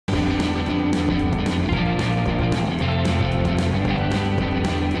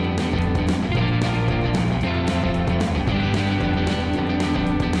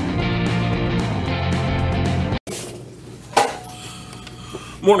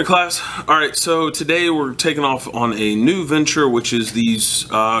Morning, class. All right, so today we're taking off on a new venture, which is these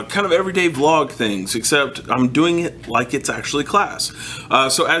kind of everyday vlog things, except I'm doing it like it's actually class.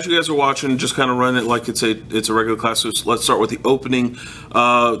 So as you guys are watching, just kind of run it like it's a regular class. So let's start with the opening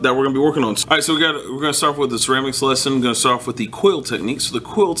that we're going to be working on. All right, so we're going to start with the ceramics lesson. We're going to start off with the coil technique. So the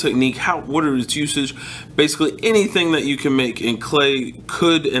coil technique, what are its usage? Basically, anything that you can make in clay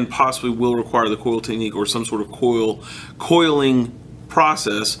could and possibly will require the coil technique or some sort of coiling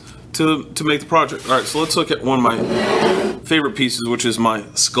process to make the project. All right, so let's look at one of my favorite pieces, which is my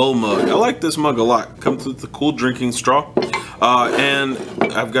skull mug. I like this mug a lot. Comes with the cool drinking straw, and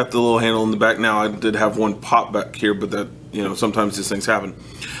I've got the little handle in the back now. I did have one pop back here, but that, you know, sometimes these things happen.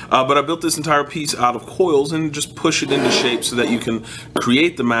 But I built this entire piece out of coils and just push it into shape so that you can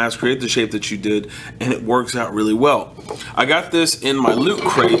create the mask, create the shape that you did, and it works out really well. I got this in my loot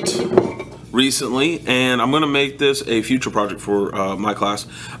crate recently, and I'm going to make this a future project for my class.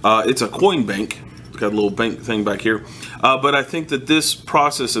 It's a coin bank. It's got a little bank thing back here, but I think that this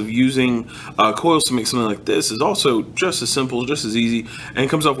process of using coils to make something like this is also just as simple, just as easy, and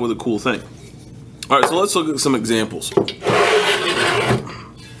comes up with a cool thing. All right, so let's look at some examples. All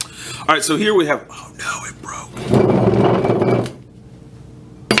right, so here we have, oh no, it broke.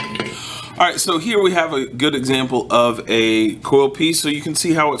 All right, so here we have a good example of a coil piece. So you can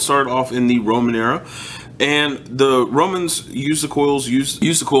see how it started off in the Roman era, and the Romans used the coils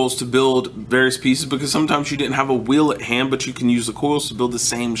to build various pieces because sometimes you didn't have a wheel at hand, but you can use the coils to build the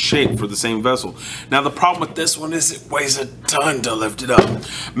same shape for the same vessel. Now the problem with this one is it weighs a ton to lift it up.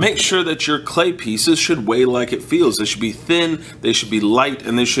 Make sure that your clay pieces should weigh like it feels. They should be thin, they should be light,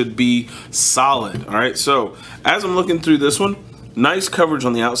 and they should be solid. All right, so as I'm looking through this one, nice coverage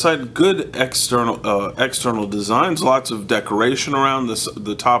on the outside, good external designs, lots of decoration around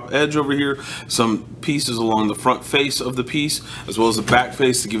the top edge over here, some pieces along the front face of the piece, as well as the back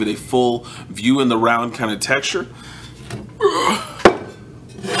face to give it a full view in the round kind of texture.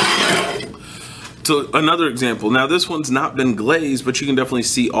 So another example, now this one's not been glazed, but you can definitely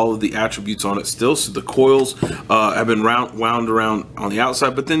see all of the attributes on it still. So the coils have been wound around on the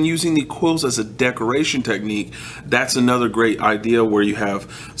outside, but then using the coils as a decoration technique, that's another great idea where you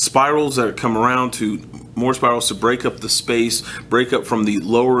have spirals that come around to more spirals to break up the space, break up from the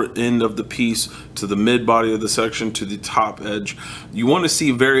lower end of the piece to the mid body of the section to the top edge. You want to see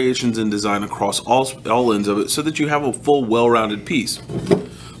variations in design across all ends of it so that you have a full well-rounded piece.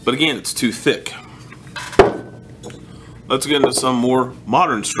 But again, it's too thick. Let's get into some more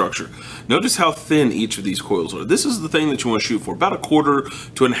modern structure. Notice how thin each of these coils are. This is the thing that you want to shoot for, about 1/4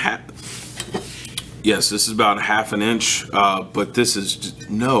 to 1/2. Yes, this is about 1/2 inch, but this is just,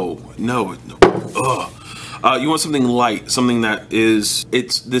 no. You want something light, something that is,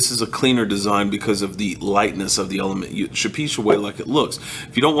 this is a cleaner design because of the lightness of the element. Your piece should weigh like it looks.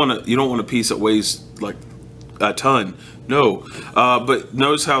 If you don't want a piece that weighs like a ton. No, but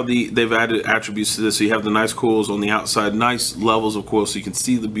notice how they've added attributes to this. So you have the nice coils on the outside, nice levels of coils so you can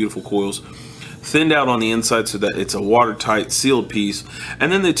see the beautiful coils, thinned out on the inside so that it's a watertight sealed piece. And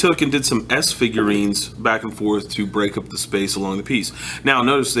then they took and did some S figurines back and forth to break up the space along the piece. Now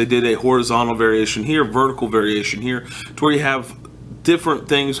notice they did a horizontal variation here, vertical variation here, to where you have different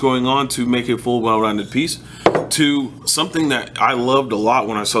things going on to make a full well-rounded piece, to something that I loved a lot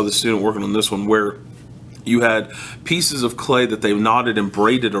when I saw the student working on this one, where you had pieces of clay that they knotted and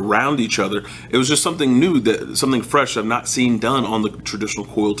braided around each other. It was just something new, something fresh I've not seen done on the traditional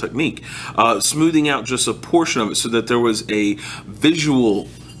coil technique. Smoothing out just a portion of it so that there was a visual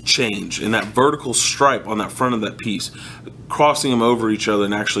change in that vertical stripe on that front of that piece, crossing them over each other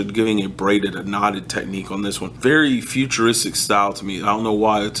and actually giving a knotted technique on this one. Very futuristic style to me. I don't know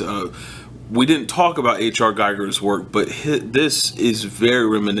why. It's we didn't talk about H.R. Geiger's work, but this is very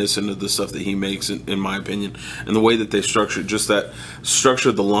reminiscent of the stuff that he makes, in my opinion, and the way that they structure, just that structure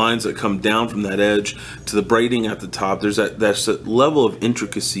of the lines that come down from that edge to the braiding at the top. There's that level of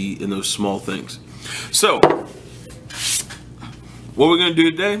intricacy in those small things. So what we're going to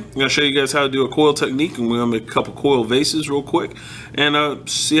do today, I'm going to show you guys how to do a coil technique, and we're going to make a couple coil vases real quick and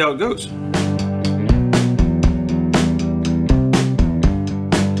see how it goes.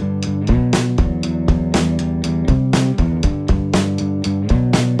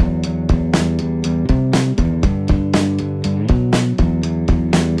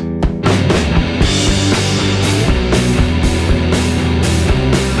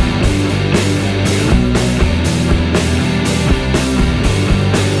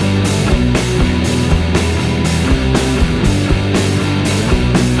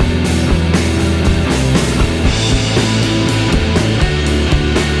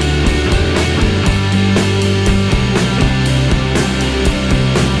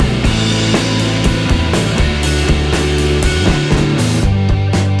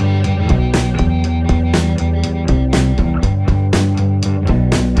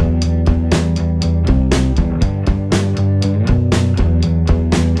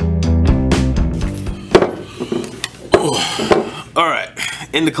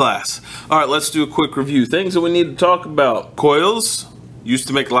 into class. All right, let's do a quick review. Things that we need to talk about. Coils used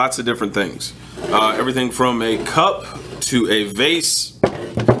to make lots of different things. Everything from a cup to a vase,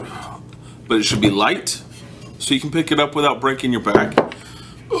 but it should be light so you can pick it up without breaking your back.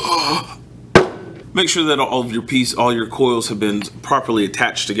 Make sure that all your coils have been properly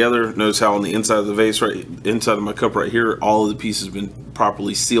attached together. Notice how on the inside of the vase, right inside of my cup right here, all of the pieces have been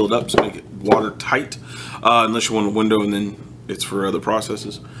properly sealed up to make it watertight, unless you want a window and then it's for other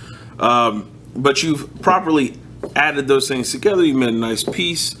processes. But you've properly added those things together, you made a nice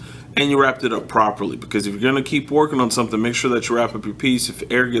piece, and you wrapped it up properly. Because if you're going to keep working on something, make sure that you wrap up your piece. If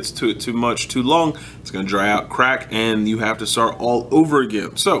air gets to it too much, too long, it's going to dry out, crack, and you have to start all over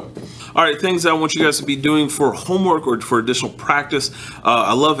again. So, all right, things I want you guys to be doing for homework or for additional practice.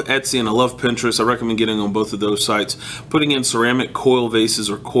 I love Etsy and I love Pinterest. I recommend getting on both of those sites. Putting in ceramic coil vases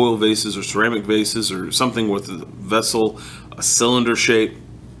or ceramic vases or something with a vessel, a cylinder shape,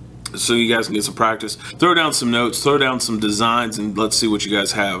 so you guys can get some practice. Throw down some notes, throw down some designs, and let's see what you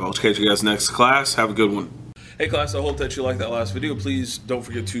guys have. I'll catch you guys next class. Have a good one. Hey class, I hope that you liked that last video. Please don't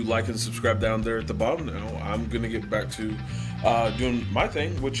forget to like and subscribe down there at the bottom. Now I'm gonna get back to doing my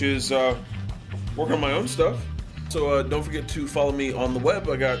thing, which is working on my own stuff. So don't forget to follow me on the web.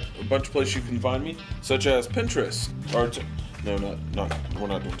 I got a bunch of places you can find me, such as Pinterest, or no, not we're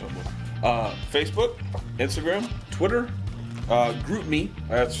not doing Tumblr. Facebook, Instagram, Twitter, GroupMe,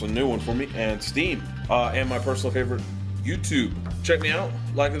 that's a new one for me, and Steam, and my personal favorite, YouTube. Check me out,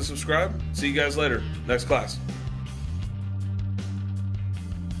 like and subscribe. See you guys later, next class.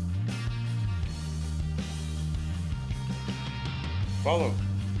 Follow.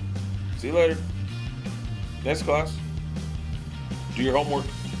 See you later. Next class. Do your homework.